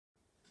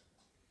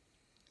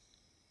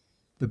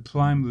the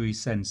primary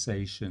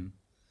sensation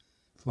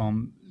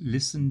from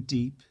listen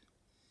deep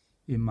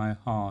in my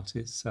heart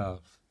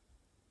itself.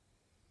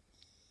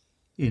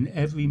 In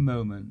every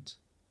moment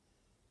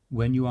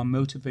when you are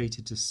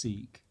motivated to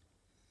seek,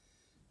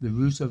 the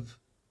root of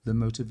the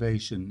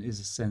motivation is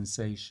a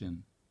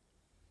sensation.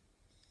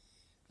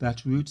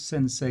 That root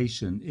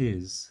sensation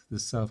is the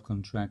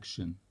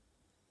self-contraction.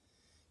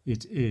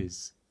 It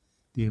is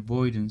the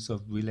avoidance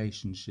of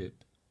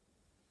relationship.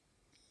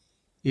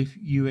 If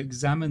you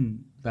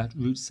examine that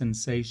root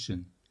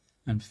sensation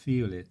and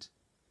feel it,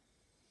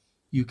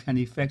 you can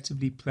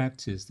effectively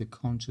practice the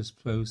conscious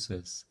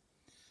process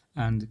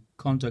and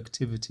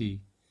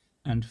conductivity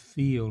and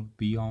feel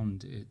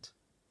beyond it.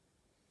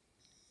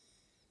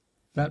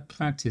 That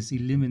practice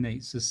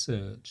eliminates the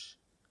search.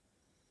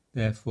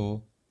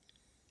 Therefore,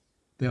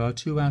 there are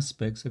two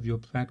aspects of your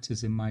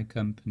practice in my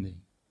company.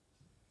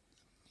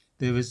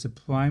 There is the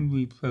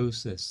primary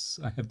process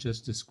I have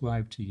just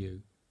described to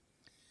you,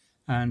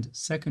 and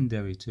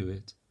secondary to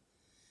it,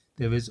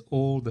 there is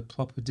all the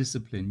proper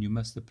discipline you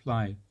must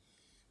apply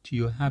to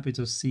your habit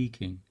of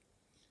seeking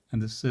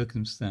and the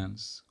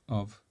circumstance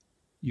of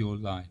your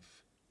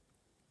life.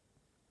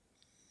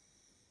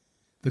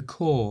 The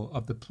core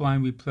of the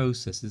primary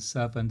process is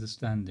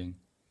self-understanding,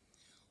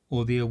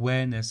 or the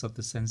awareness of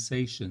the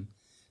sensation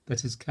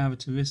that is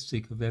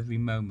characteristic of every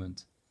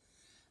moment,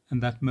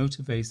 and that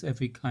motivates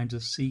every kind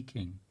of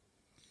seeking,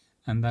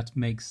 and that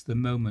makes the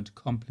moment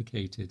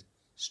complicated,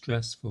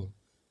 stressful,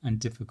 and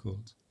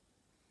difficult.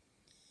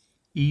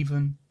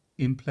 Even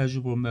in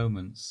pleasurable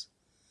moments,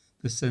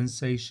 the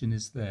sensation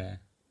is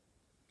there.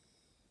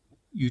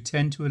 You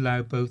tend to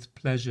allow both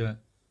pleasure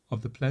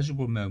of the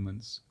pleasurable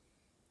moments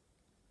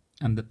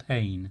and the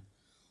pain,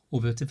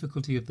 or the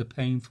difficulty of the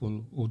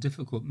painful or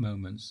difficult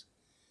moments,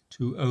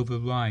 to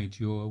override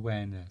your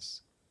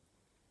awareness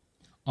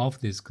of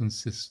this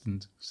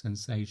consistent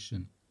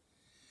sensation,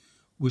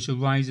 which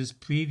arises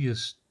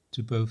previous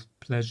to both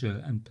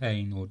pleasure and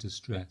pain or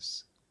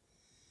distress.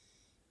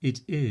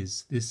 It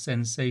is this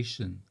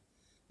sensation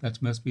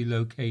that must be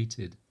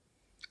located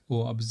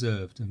or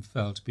observed and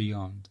felt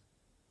beyond.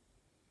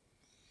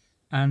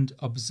 And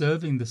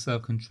observing the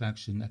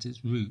self-contraction at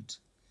its root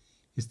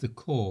is the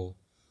core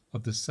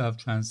of the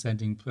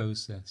self-transcending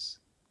process.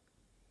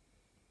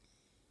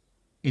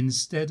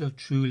 Instead of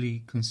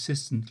truly,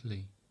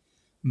 consistently,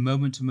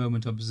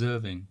 moment-to-moment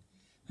observing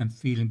and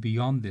feeling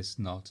beyond this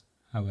knot,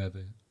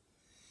 however,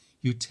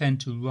 you tend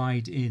to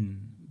ride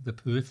in the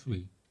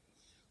periphery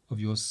of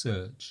your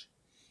search,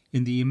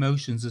 in the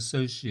emotions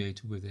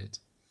associated with it,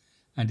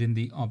 and in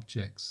the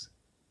objects,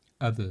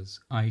 others,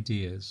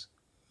 ideas,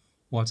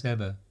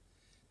 whatever,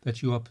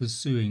 that you are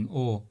pursuing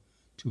or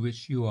to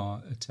which you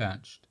are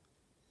attached.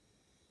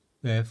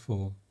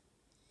 Therefore,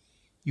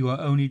 you are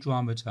only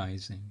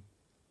dramatizing.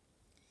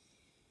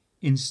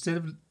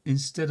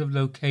 Instead of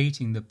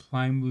locating the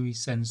primary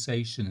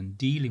sensation and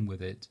dealing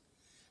with it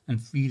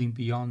and feeling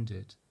beyond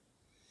it,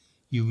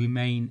 you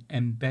remain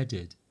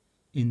embedded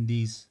in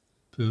these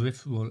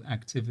peripheral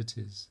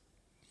activities,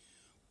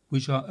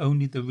 which are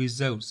only the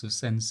results of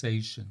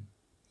sensation,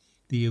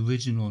 the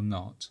original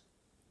knot,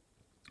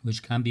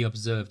 which can be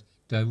observed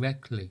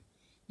directly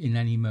in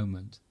any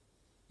moment,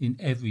 in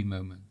every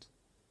moment.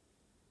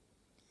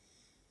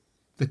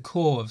 The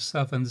core of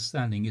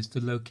self-understanding is to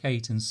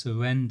locate and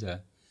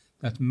surrender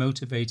that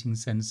motivating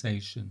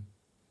sensation,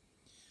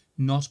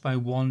 not by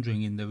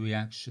wandering in the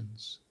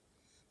reactions,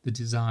 the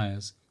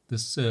desires, the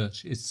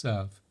search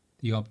itself,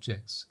 the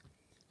objects,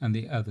 and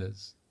the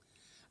others,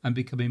 and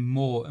becoming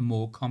more and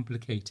more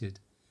complicated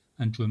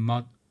and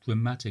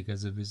dramatic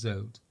as a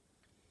result.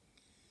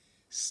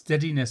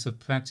 Steadiness of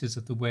practice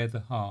of the way of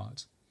the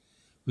heart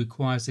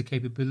requires the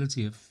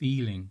capability of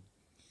feeling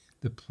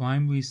the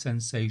primary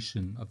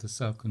sensation of the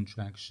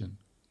self-contraction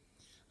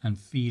and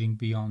feeling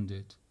beyond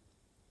it.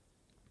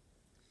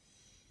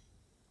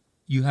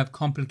 You have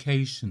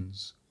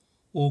complications,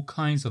 all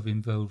kinds of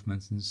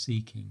involvements in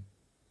seeking.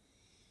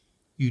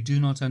 You do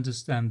not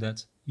understand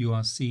that you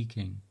are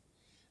seeking,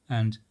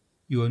 and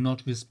you are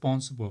not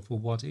responsible for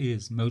what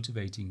is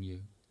motivating you.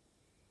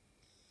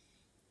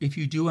 If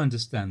you do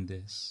understand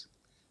this,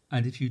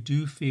 and if you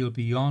do feel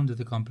beyond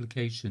the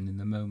complication in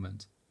the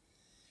moment,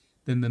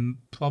 then the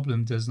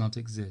problem does not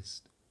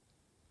exist.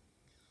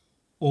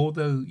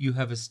 Although you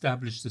have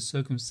established the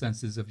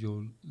circumstances of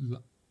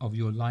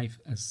your life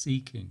as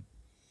seeking,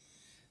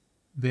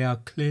 they are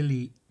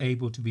clearly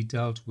able to be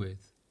dealt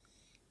with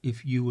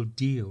if you will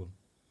deal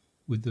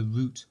with the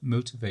root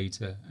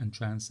motivator and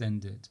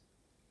transcend it.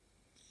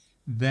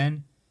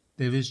 Then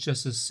there is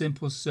just a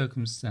simple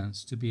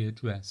circumstance to be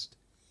addressed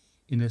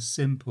in a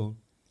simple,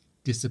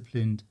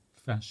 disciplined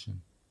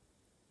fashion.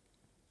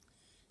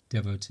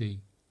 Devotee: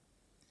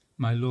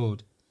 my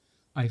Lord,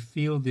 I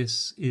feel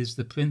this is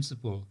the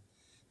principle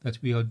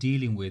that we are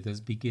dealing with as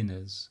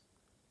beginners.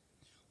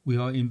 We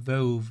are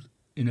involved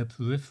in a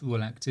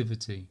peripheral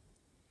activity,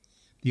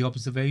 the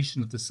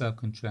observation of the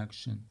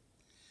self-contraction,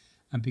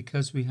 and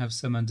because we have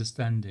some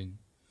understanding,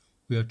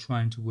 we are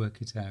trying to work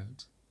it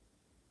out.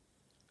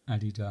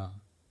 Adida: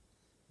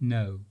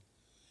 no,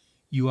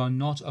 You are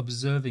not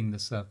observing the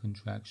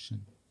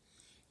self-contraction.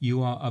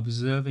 You are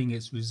observing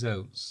its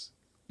results.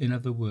 In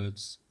other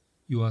words,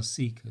 you are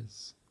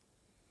seekers.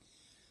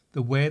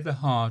 The way the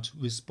heart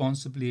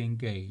responsibly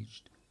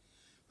engaged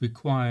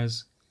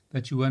requires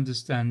that you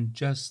understand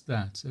just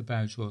that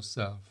about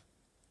yourself.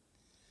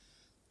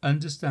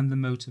 Understand the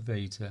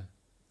motivator,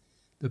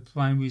 the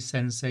primary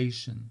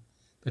sensation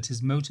that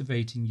is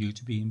motivating you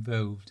to be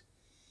involved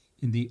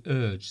in the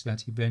urge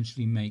that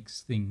eventually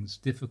makes things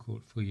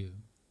difficult for you.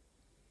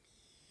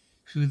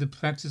 Through the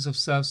practice of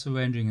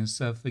self-surrendering and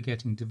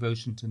self-forgetting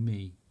devotion to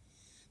me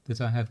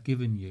that I have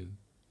given you,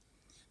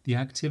 the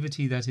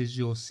activity that is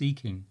your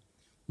seeking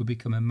will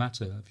become a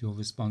matter of your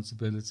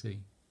responsibility.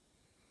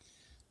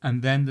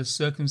 And then the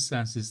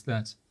circumstances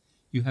that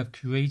you have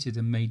created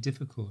and made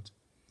difficult,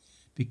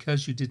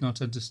 because you did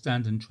not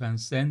understand and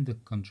transcend the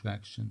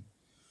contraction,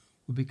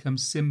 will become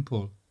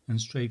simple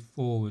and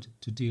straightforward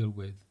to deal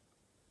with.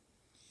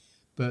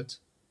 But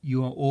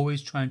you are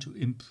always trying to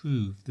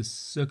improve the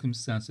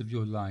circumstance of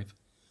your life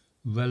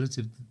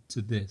relative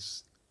to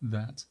this,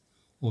 that,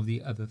 or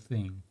the other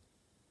thing.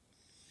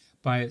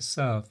 By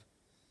itself,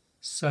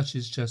 such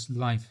is just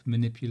life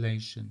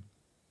manipulation.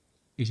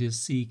 It is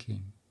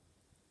seeking.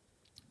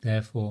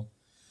 Therefore,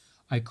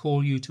 I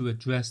call you to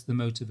address the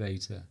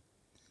motivator,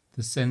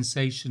 the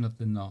sensation of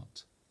the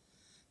knot,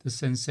 the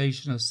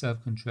sensation of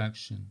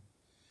self-contraction,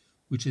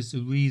 which is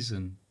the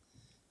reason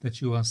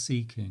that you are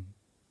seeking,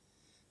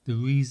 the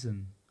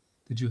reason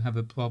that you have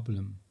a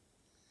problem,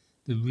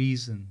 the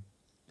reason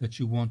that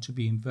you want to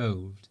be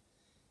involved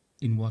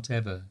in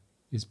whatever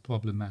is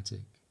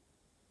problematic.